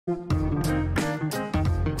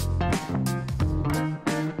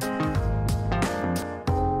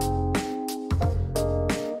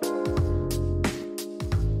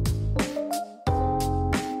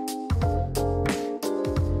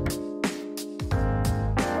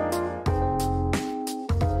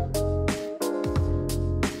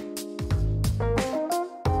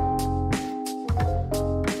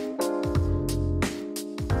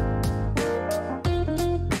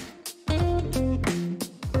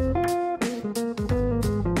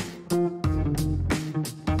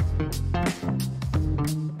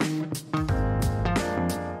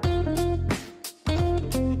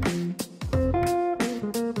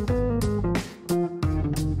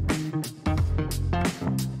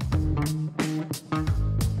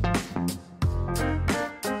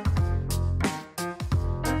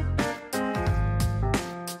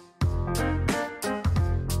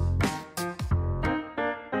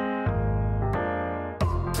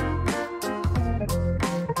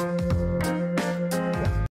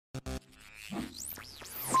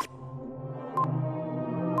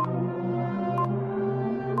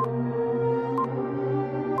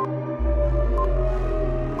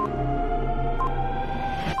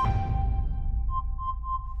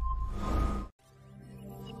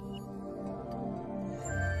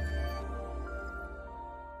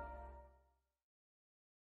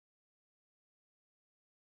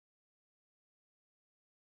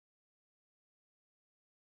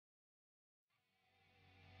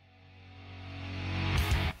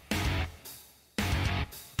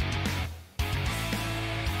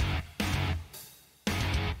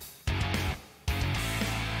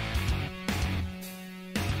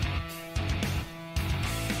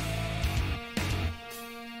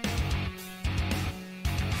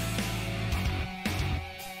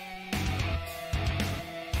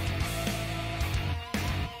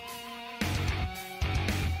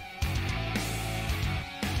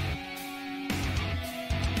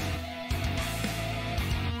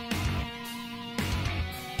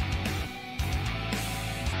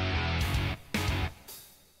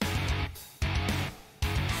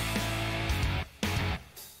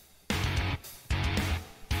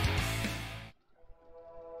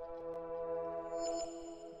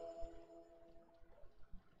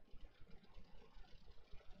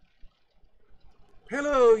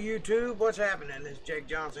Hello YouTube, what's happening? It's Jake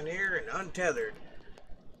Johnson here and Untethered.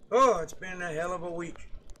 Oh, it's been a hell of a week.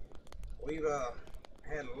 We've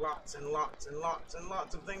had lots and lots and lots and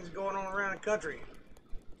lots of things going on around the country.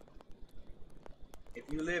 If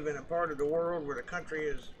you live in a part of the world where the country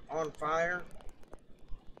is on fire,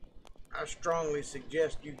 I strongly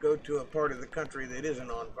suggest you go to a part of the country that isn't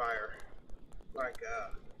on fire. Like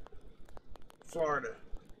Florida.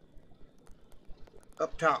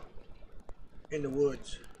 Up top. In the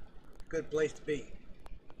woods. Good place to be.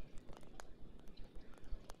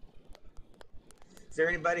 Is there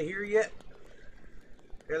anybody here yet?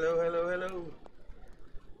 Hello, hello, hello.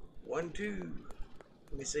 1, 2.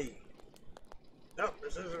 Let me see. Nope,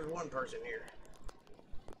 this says there's one person here.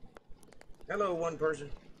 Hello, one person.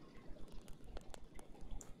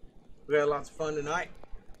 We had lots of fun tonight.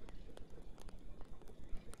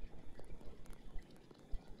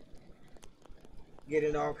 Get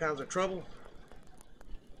into all kinds of trouble.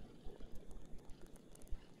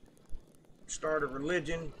 Start a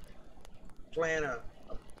religion, plan a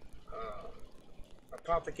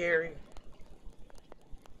apothecary,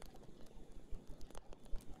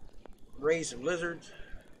 raise some lizards.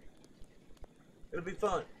 It'll be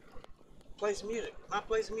fun. Play some music. Might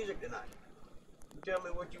play some music tonight. You tell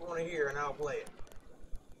me what you want to hear and I'll play it.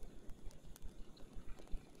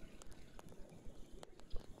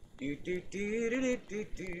 Do do do do do do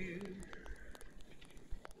do.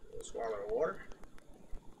 Swallow the water.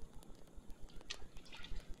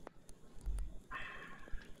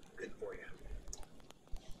 Good for you.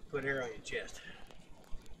 Put hair on your chest.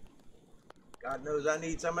 God knows I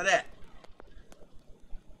need some of that.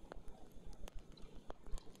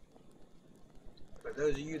 For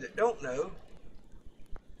those of you that don't know,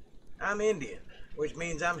 I'm Indian, which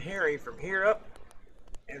means I'm hairy from here up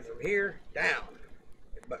and from here down.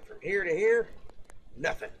 But from here to here,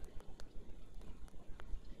 nothing.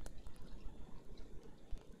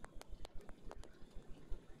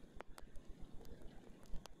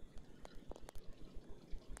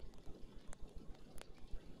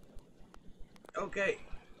 Okay,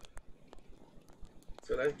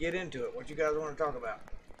 so let's get into it. What you guys want to talk about?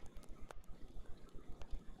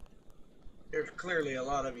 There's clearly a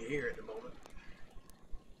lot of you here at the moment.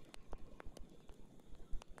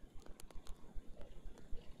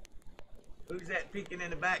 Who's that peeking in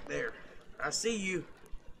the back there? I see you.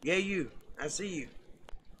 Yeah, you. I see you.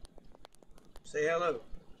 Say hello.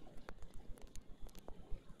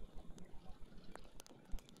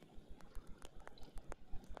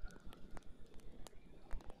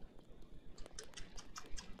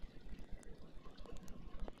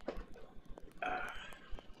 I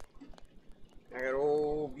got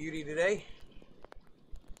old beauty today.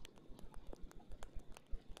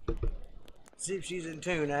 See if she's in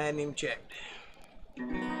tune. I hadn't even checked.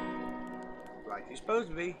 Like she's supposed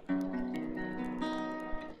to be.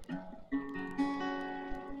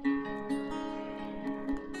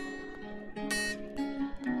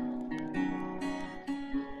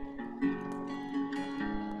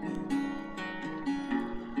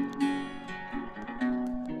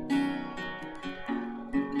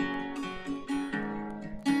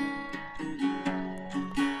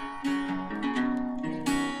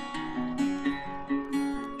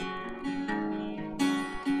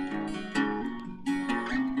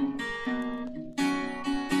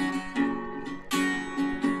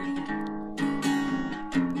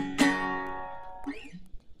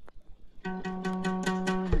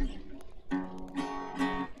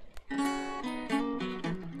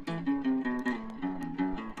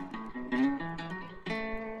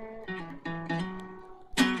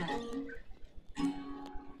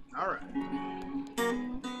 All right.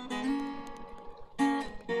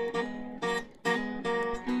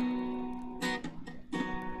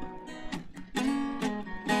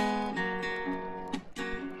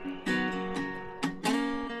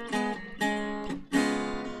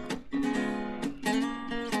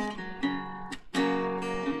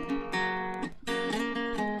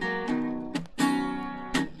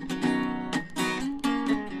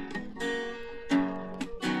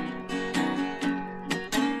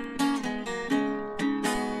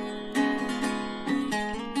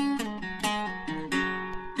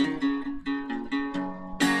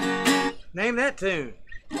 Name that tune.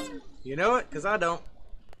 You know it? Because I don't.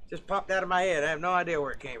 Just popped out of my head. I have no idea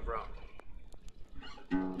where it came from.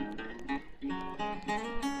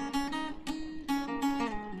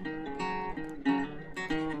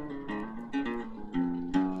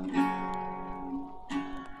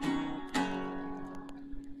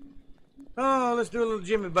 Oh, let's do a little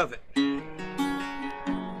Jimmy Buffett.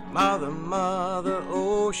 Mother, mother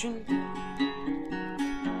ocean,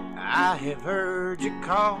 I have heard you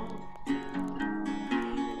call.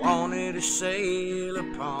 Wanted to sail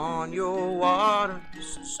upon your water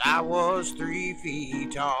since I was 3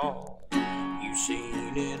 feet tall. You've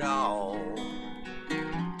seen it all.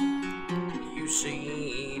 You've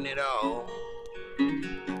seen it all.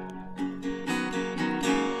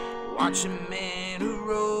 Watch the man who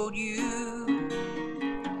rode you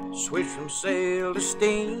switch from sail to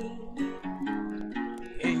steam.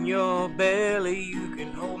 In your belly you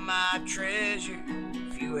can hold my treasure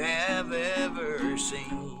if you have ever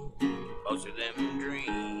seen. Most of them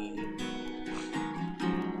dream.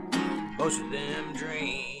 Most of them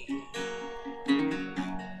dream.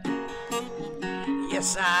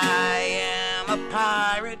 Yes, I am a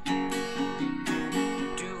pirate.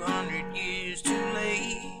 200 years too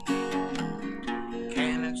late.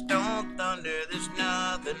 Cannons don't thunder. There's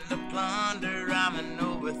nothing to plunder. I'm an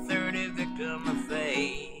over 30 victim of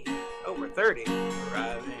fate. Over 30?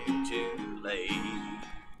 Arriving too late.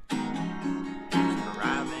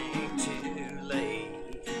 Arriving too late.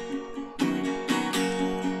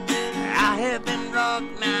 I have been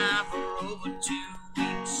rocked now for over 2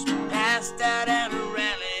 weeks. Passed out and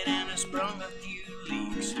rallied and I sprung a few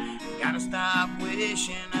leaks. Gotta stop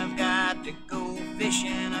wishing, I've got to go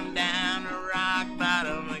fishing. I'm down to rock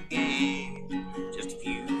bottom again. Just a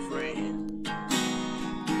few friends.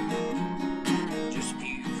 Just a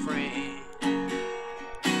few friends.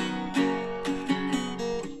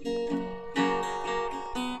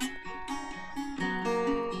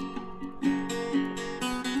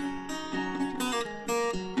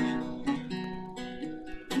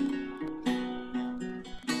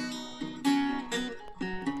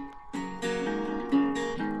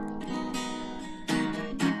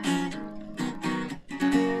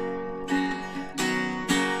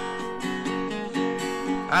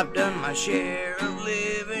 I've done my share of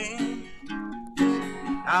living.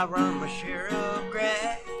 I run my share of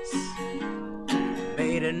grass.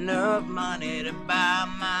 Made enough money to buy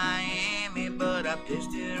Miami, but I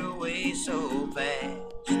pissed it away so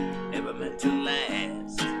fast. Never meant to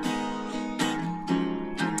last.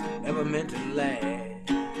 Never meant to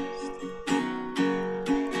last.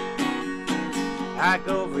 I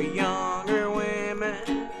go for younger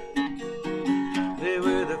women, live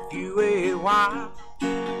with a few a while.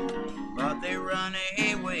 But they run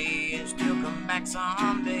away and still come back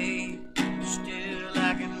someday. Still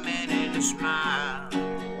I can manage to smile,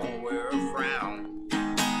 won't wear a frown.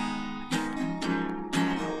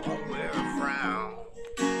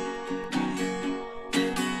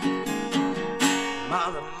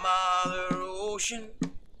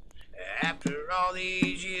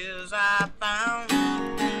 I found.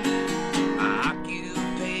 My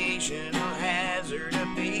occupational hazard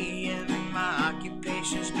of being, my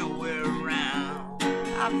occupation's nowhere around.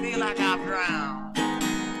 I feel like I've drowned.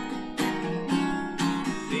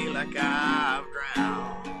 Feel like I've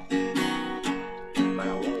drowned. But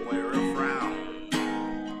I won't wear a frown.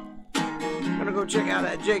 I'm gonna go check out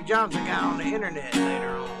that Jake Johnson guy on the internet later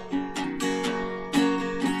on.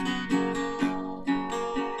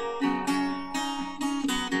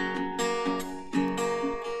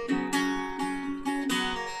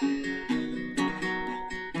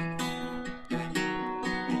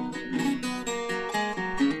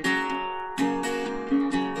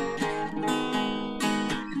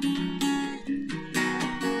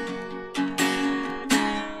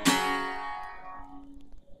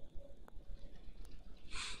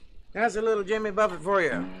 That's a little Jimmy Buffett for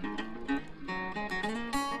you.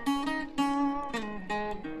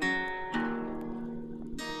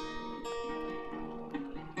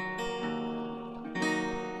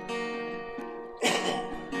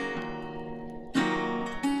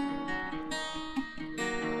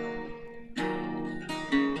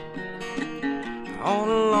 On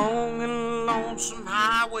a long and lonesome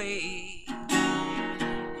highway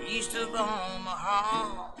east of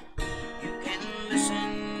Omaha, you can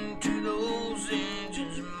listen to those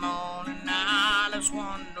engines moaning out as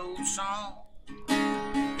one old song,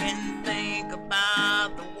 and think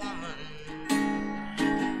about the woman,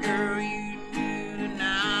 girl, you knew the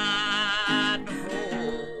night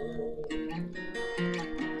before.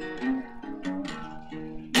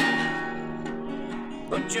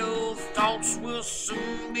 But your thoughts will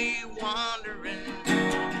soon be wandering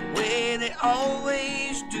where they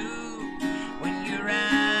always do when you're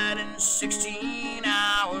riding 16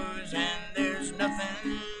 hours and there's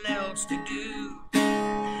nothing else to do,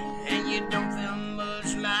 and you don't feel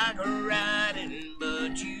much like riding,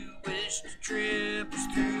 but you wish the trip was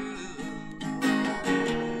through.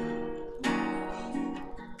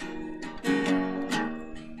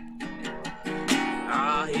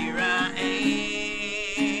 Ah, here I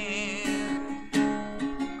am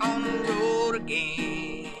on the road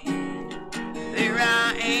again. There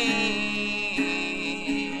I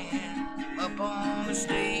am up on the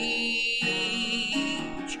stage.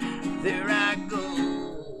 There I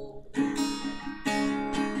go,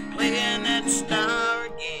 playing that star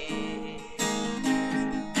again.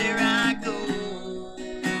 There I go,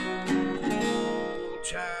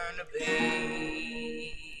 turn the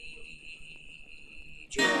page.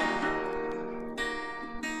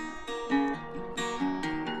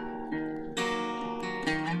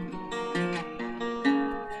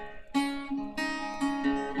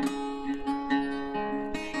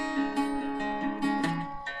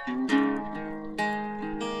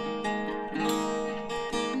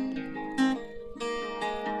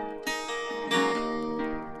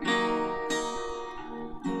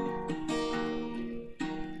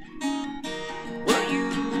 Well, you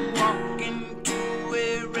walk into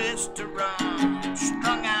a restaurant,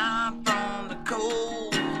 strung out from the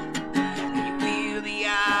cold, and you feel the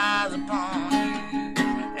eyes upon you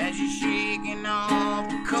as you're shaking off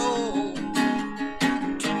the cold.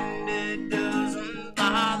 Tender doesn't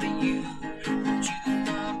bother you, but you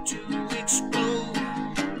want to explode.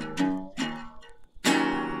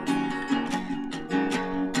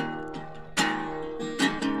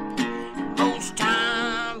 Most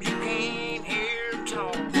times you can't hear them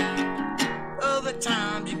talk, other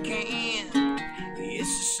times you can.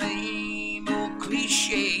 It's the same old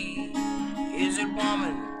cliche. Is it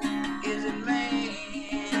woman? Is it man?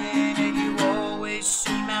 And you always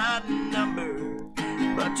seem outnumbered,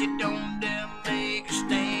 but you don't dare make a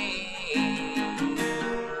stand.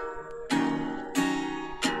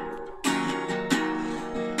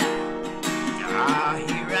 Ah,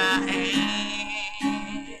 here I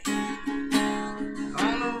am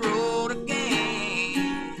on the road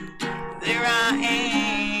again. There I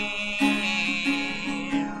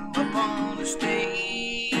am up on the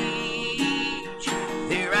stage.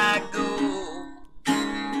 There I go,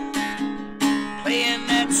 playing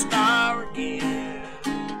that star again.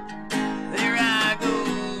 There I go,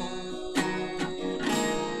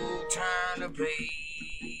 turn the page.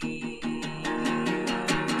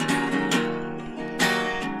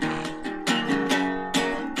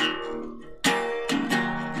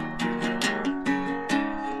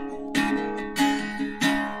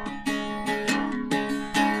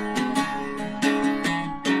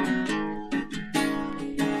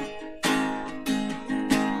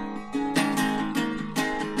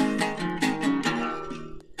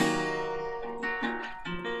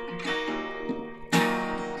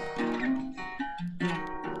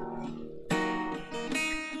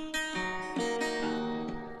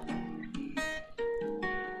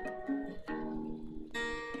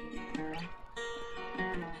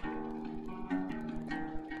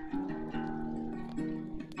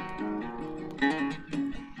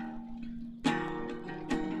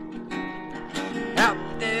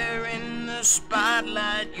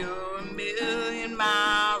 spotlight, you're a million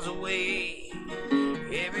miles away.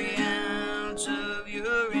 Every ounce of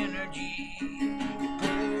your energy you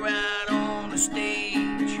pour out on the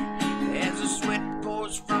stage as the sweat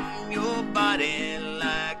pours from your body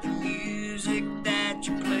like the music that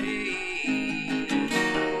you play.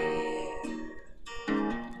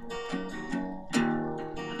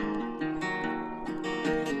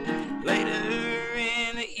 Later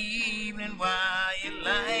in the evening while you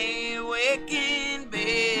lie awake in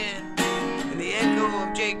bed, and the echo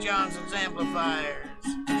of Jake Johnson's amplifiers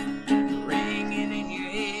ringing in your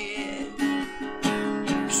head,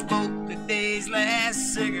 you smoke the day's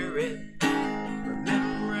last cigarette,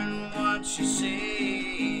 remembering what she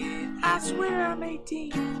said. I swear I'm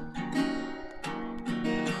 18.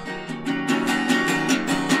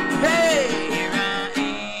 Hey, here I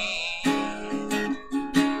am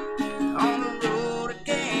on the road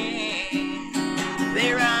again.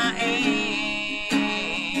 There I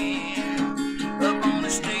am up on the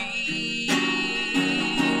stage.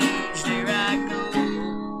 There I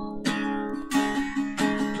go,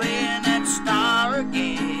 playing that star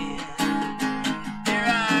again. There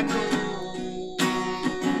I go,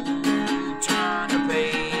 turn the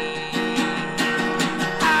page.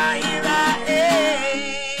 Here I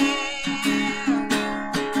am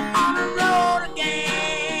on the road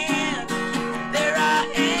again. There I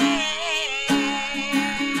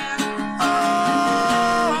am,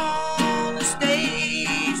 on the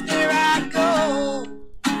stage. There I go,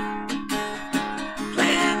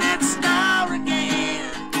 playing that star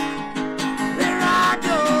again. There I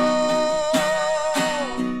go,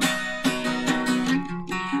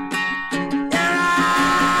 there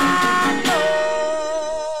I go.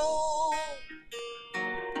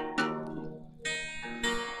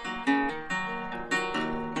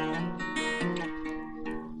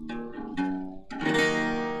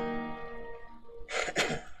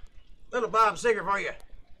 Little Bob Seger for you.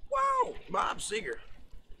 Wow, Bob Seger.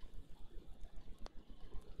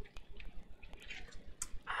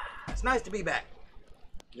 It's nice to be back.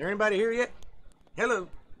 Is there anybody here yet? Hello.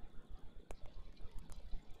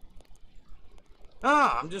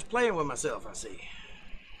 Ah, I'm just playing with myself, I see.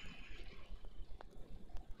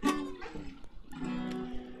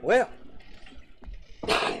 Well.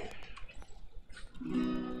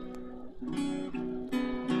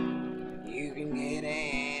 You can get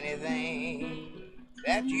anything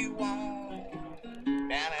that you want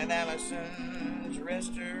down at Allison's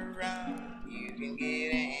restaurant. You can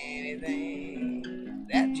get anything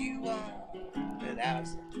that you want at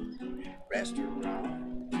Allison's restaurant.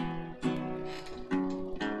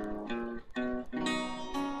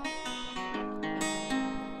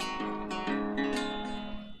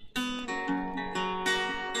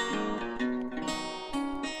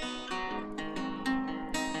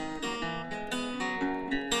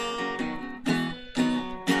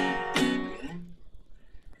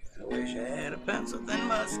 I wish I had a pencil thin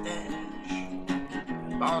mustache,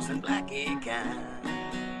 Boston blackie kind,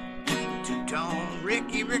 two-tone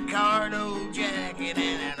Ricky Ricardo jacket,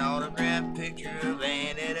 and an autographed picture of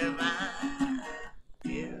Annie Devine.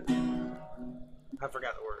 Yeah, I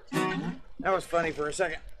forgot the words. That was funny for a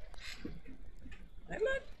second. Hey,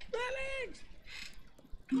 look, my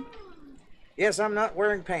legs. Yes, I'm not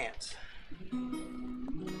wearing pants.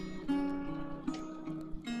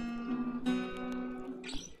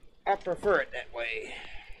 I prefer it that way.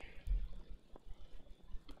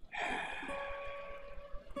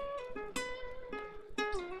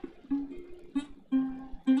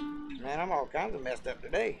 Man, I'm all kinds of messed up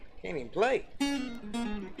today. Can't even play.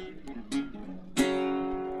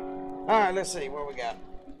 Alright, let's see what we got.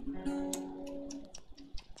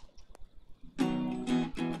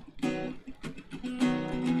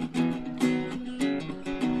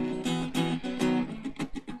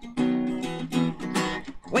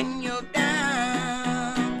 When you're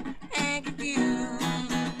down and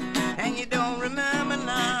confused and you don't remember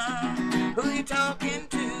now who you're talking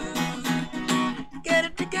to, get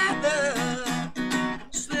it together,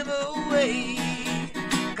 slip away,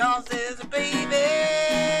 'cause there's a baby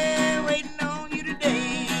waiting on you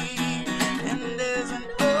today, and there's an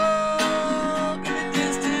oak in the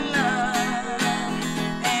distant line,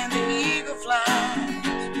 and the eagle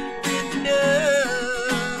flies with the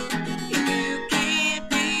dove. If you can't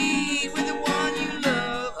be with the one you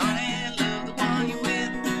love, honey, love the one you're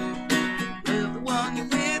with, love the one you're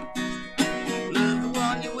with, love the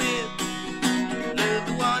one you're with, love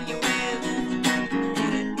the one you're with.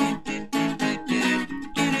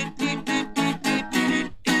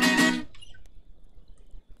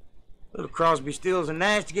 Little Crosby, Stills, and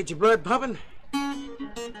Nash to get your blood pumping.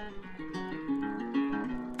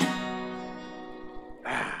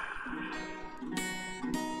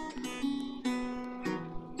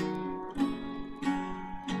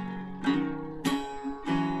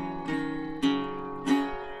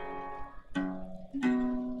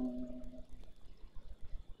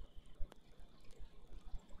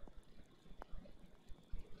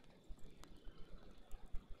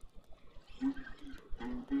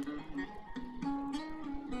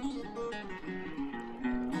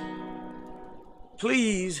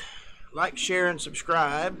 Please like, share, and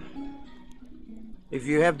subscribe. If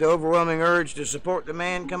you have the overwhelming urge to support the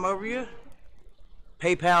man come over you,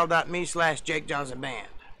 paypal.me/JakeJohnsonBand.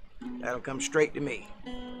 That'll come straight to me.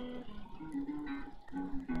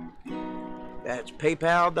 That's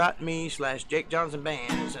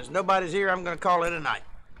paypal.me/JakeJohnsonBand. And since nobody's here, I'm going to call it a night.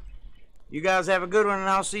 You guys have a good one, and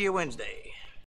I'll see you Wednesday.